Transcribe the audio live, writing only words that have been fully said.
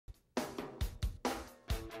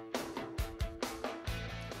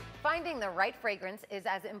Finding the right fragrance is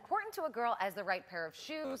as important to a girl as the right pair of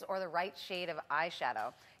shoes or the right shade of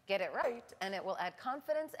eyeshadow. Get it right, and it will add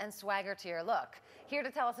confidence and swagger to your look. Here to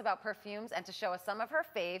tell us about perfumes and to show us some of her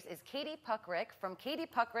faves is Katie Puckrik from Katie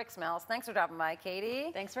Puckrik Smells. Thanks for dropping by, Katie.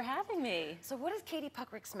 Thanks for having me. So what is Katie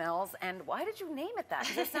Puckrik Smells, and why did you name it that?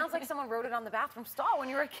 Because it sounds like someone wrote it on the bathroom stall when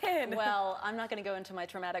you were a kid. Well, I'm not going to go into my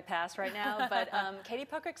traumatic past right now, but Katie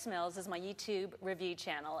Puckrik Smells is my YouTube review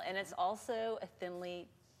channel, and it's also a thinly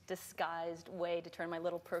disguised way to turn my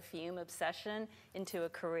little perfume obsession into a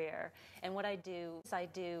career. And what I do is I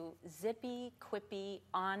do zippy, quippy,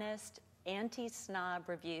 honest, anti-snob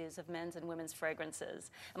reviews of men's and women's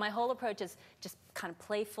fragrances. And my whole approach is just kind of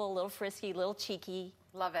playful, a little frisky, a little cheeky.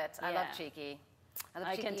 Love it. Yeah. I love cheeky. I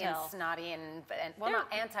love cheeky and snotty and well,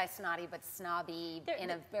 not anti-snotty, but snobby in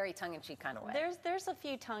a very tongue-in-cheek kind of way. There's a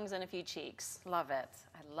few tongues and a few cheeks. Love it.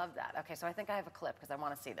 I love that. Okay, so I think I have a clip because I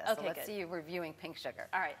want to see this. Okay, so let's see you reviewing Pink Sugar.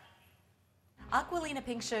 All right. Aquilina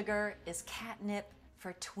Pink Sugar is catnip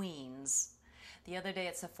for tweens. The other day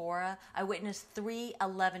at Sephora, I witnessed 3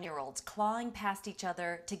 11-year-olds clawing past each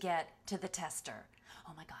other to get to the tester.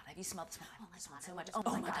 Oh my God, have you smelled this one? I love this one so much.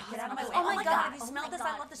 Oh my God, get out of my way. Oh my God, have you smelled this?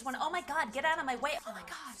 I love this one. Oh my God, get out of my way. Oh my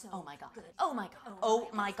God. Oh my God. Oh my God. Oh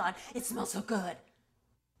my God. It smells so good.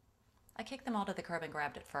 I kicked them all to the curb and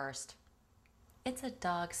grabbed it first. It's a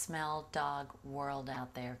dog smell dog world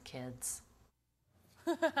out there, kids.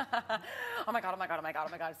 Oh my God, oh my God, oh my God,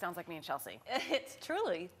 oh my God. It sounds like me and Chelsea. It's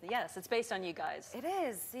truly, yes, it's based on you guys. It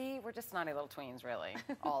is. See, we're just snotty little tweens, really,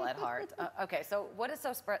 all at heart. Okay, so what is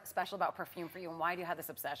so special about perfume for you, and why do you have this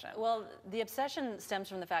obsession? Well, the obsession stems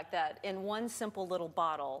from the fact that in one simple little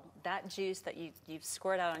bottle, that juice that you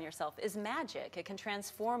squirt out on yourself is magic. It can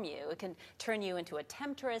transform you. It can turn you into a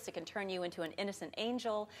temptress. It can turn you into an innocent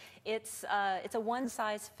angel. It's a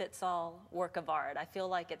one-size-fits-all work of art. I feel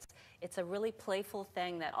like it's a really playful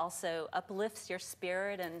thing that also uplifts your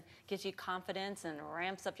spirit and gives you confidence and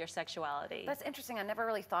ramps up your sexuality. That's interesting. I never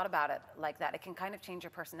really thought about it like that. It can kind of change your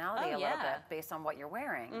personality a little bit based on what you're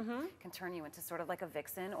wearing. It can turn you into sort of like a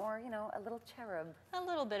vixen or, you know, a little cherub. A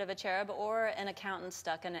little bit of a cherub or an accountant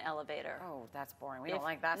stuck in an elevator. Oh, that's boring. We don't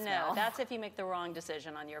like that smell. No, that's if you make the wrong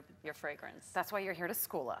decision on your fragrance. That's why you're here to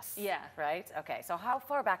school us. Yeah. Right? Okay, so how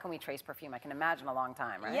far back can we trace perfume? I can imagine a long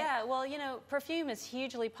time, right? Yeah, well, you know, perfume is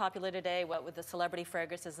hugely popular today, what with the celebrity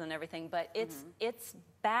fragrances and everything, but it's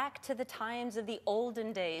back to the times of the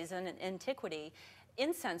olden days and antiquity.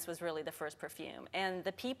 Incense was really the first perfume, and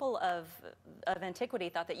the people of antiquity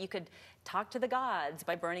thought that you could talk to the gods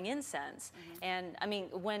by burning incense. And I mean,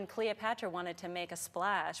 when Cleopatra wanted to make a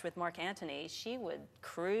splash with Mark Antony, she would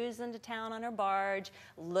cruise into town on her barge,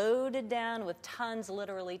 loaded down with tons,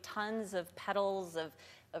 literally tons of petals of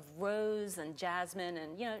rose and jasmine,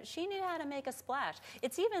 and you know, she knew how to make a splash.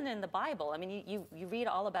 It's even in the Bible. I mean, you read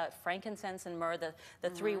all about frankincense and myrrh. The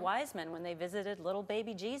 3 wise men, when they visited little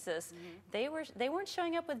baby Jesus, they weren't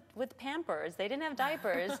showing up with Pampers. They didn't have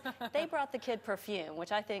diapers. They brought the kid perfume,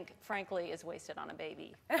 which I think, frankly, is wasted on a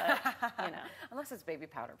baby. But, you know, unless it's baby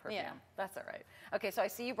powder perfume. Yeah. That's all right. Okay, so I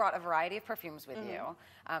see you brought a variety of perfumes with you.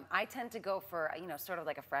 I tend to go for, you know, sort of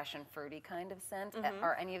like a fresh and fruity kind of scent.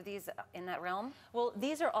 Are any of these in that realm? Well,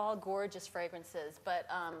 these are all gorgeous fragrances, but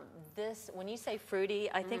when you say fruity,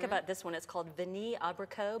 I think about this one. It's called Vanille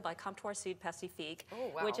Abricot by Comptoir Pacifique,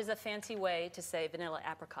 which is a fancy way to say vanilla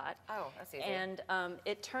apricot. Oh, that's easy. And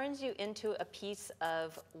it turns you into a piece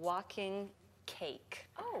of walking cake.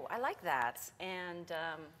 Oh, I like that. And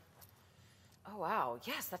oh, wow.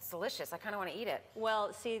 Yes, that's delicious. I kind of want to eat it.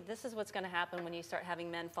 well, see, this is what's going to happen when you start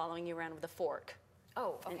having men following you around with a fork.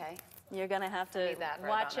 Oh, okay. You're going to have to need that right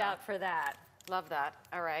watch about now. out for that. Love that.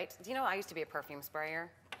 All right. Do you know I used to be a perfume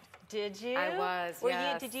sprayer? Did you? I was,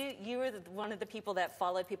 yes. You were one of the people that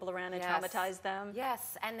followed people around and traumatized them?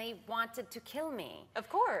 Yes, and they wanted to kill me. Of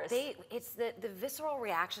course. It's the visceral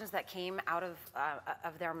reactions that came out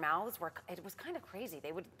of their mouths it was kind of crazy.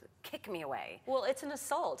 They would kick me away. Well, it's an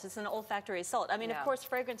assault. It's an olfactory assault. I mean, of course,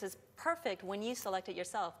 fragrance is perfect when you select it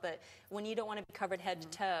yourself, but when you don't want to be covered head to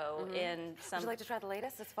toe in some... Would you like to try the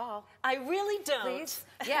latest this fall? I really don't. Please?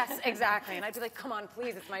 Yes, exactly. And I'd be like, come on,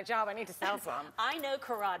 please. It's my job. I need to sell some. I know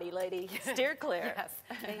karate, lady. Steer clear. Yes.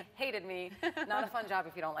 They hated me. Not a fun job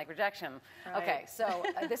if you don't like rejection. Right. Okay, so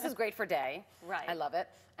this is great for day. Right. I love it.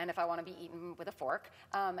 And if I want to be eaten with a fork.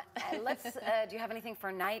 Do you have anything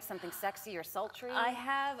for night, something sexy or sultry? I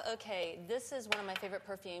have, okay, this is one of my favorite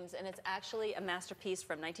perfumes, and it's actually a masterpiece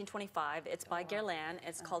from 1925. It's by Guerlain.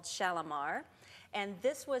 It's called Shalimar. And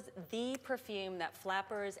this was the perfume that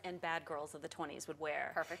flappers and bad girls of the 20s would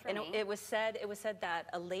wear. Perfect for and me. It was said that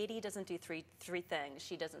a lady doesn't do three things.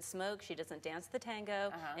 She doesn't smoke, she doesn't dance the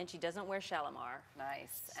tango, and she doesn't wear Shalimar.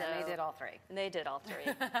 Nice. So, and they did all three. They did all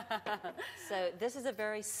three. So this is a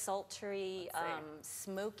very sultry,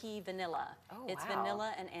 smoky vanilla. Oh, it's wow.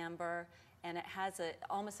 vanilla and amber, and it has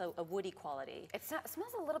almost a woody quality. It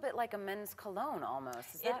smells a little bit like a men's cologne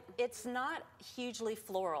almost. Is that? It's not hugely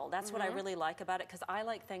floral. That's what I really like about it, because I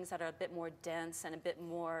like things that are a bit more dense and a bit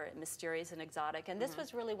more mysterious and exotic. And this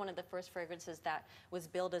was really one of the first fragrances that was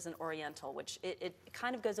billed as an oriental, which it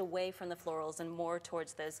kind of goes away from the florals and more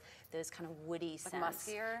towards those kind of woody scents.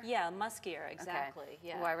 Muskier? Yeah, muskier, exactly. Okay.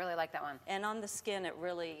 Yeah. Oh, I really like that one. And on the skin, it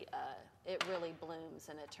really blooms,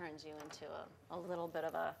 and it turns you into a little bit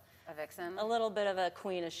of a vixen? A little bit of a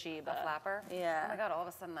Queen of Sheba. A flapper? Yeah. Oh my God, all of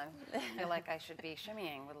a sudden I feel like I should be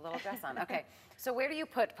shimmying with a little dress on. Okay, so where do you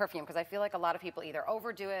put perfume? Because I feel like a lot of people either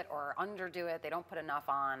overdo it or underdo it. They don't put enough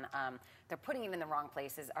on. They're putting it in the wrong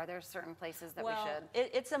places. Are there certain places that we should?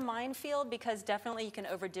 It's a minefield, because definitely you can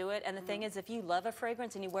overdo it. And the thing is, if you love a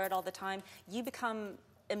fragrance and you wear it all the time, you become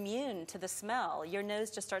immune to the smell. Your nose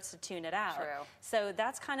just starts to tune it out. True. So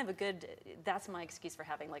that's kind of that's my excuse for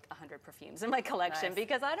having like 100 perfumes in my collection, Nice.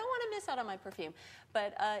 because I don't want to miss out on my perfume.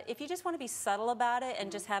 But if you just want to be subtle about it and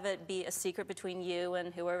just have it be a secret between you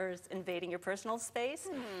and whoever's invading your personal space,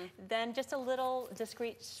 then just a little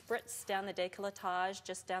discreet spritz down the décolletage,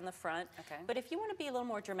 just down the front. Okay. But if you want to be a little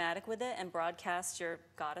more dramatic with it and broadcast your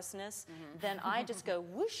goddessness, then I just go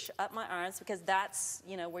whoosh up my arms, because that's,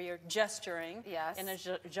 where you're gesturing Yes. in a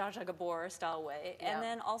Zsa Zsa Gabor style way. Yeah. And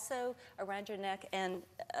then also around your neck and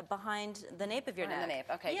behind the nape of your Behind neck.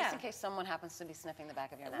 the nape. Okay, Yeah. just in case someone happens to be sniffing the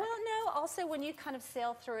back of your neck. Well, no, also when you kind of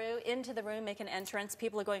sail through into the room, make an entrance,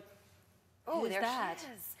 people are going, Oh, who's there that?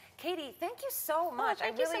 she is. Katie, thank you so much.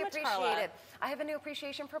 thank I you so really much, appreciate Karla. it. I have a new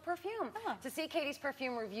appreciation for perfume. Oh. To see Katie's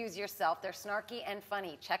perfume reviews yourself, they're snarky and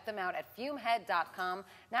funny. Check them out at fumehead.com.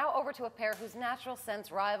 Now over to a pair whose natural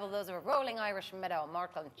scents rival those of a rolling Irish meadow,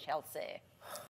 Mark and Chelsea.